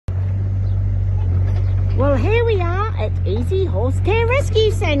Well, here we are at Easy Horse Care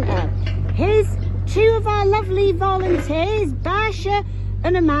Rescue Centre. Here's two of our lovely volunteers, Basha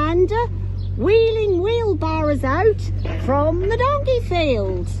and Amanda, wheeling wheelbarrows out from the donkey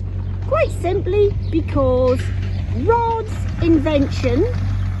field. Quite simply because Rod's invention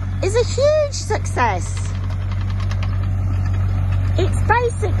is a huge success. It's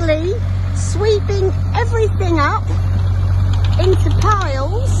basically sweeping everything up into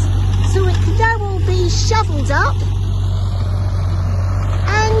piles so it can all be shoveled up,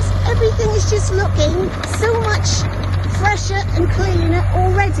 and everything is just looking so much fresher and cleaner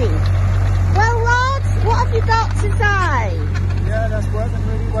already. Well, Rod, what have you got to say? Yeah, that's working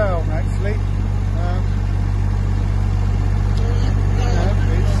really well, actually.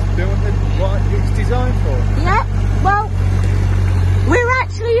 It's doing what it's designed for. Yeah, well, we're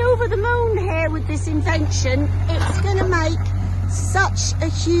actually over the moon here with this invention. It's going to make such a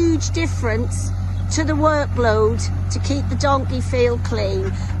huge difference to the workload to keep the donkey field clean.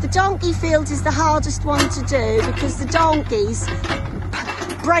 The donkey field is the hardest one to do because the donkeys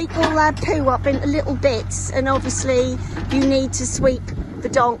break all their poo up into little bits, and obviously you need to sweep the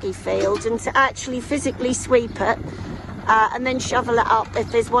donkey field, and to actually physically sweep it and then shovel it up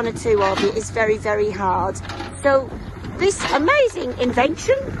if there's one or two of it is very, very hard. So this amazing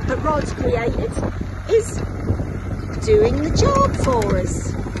invention that Rod's created is doing the job for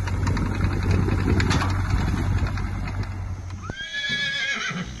us.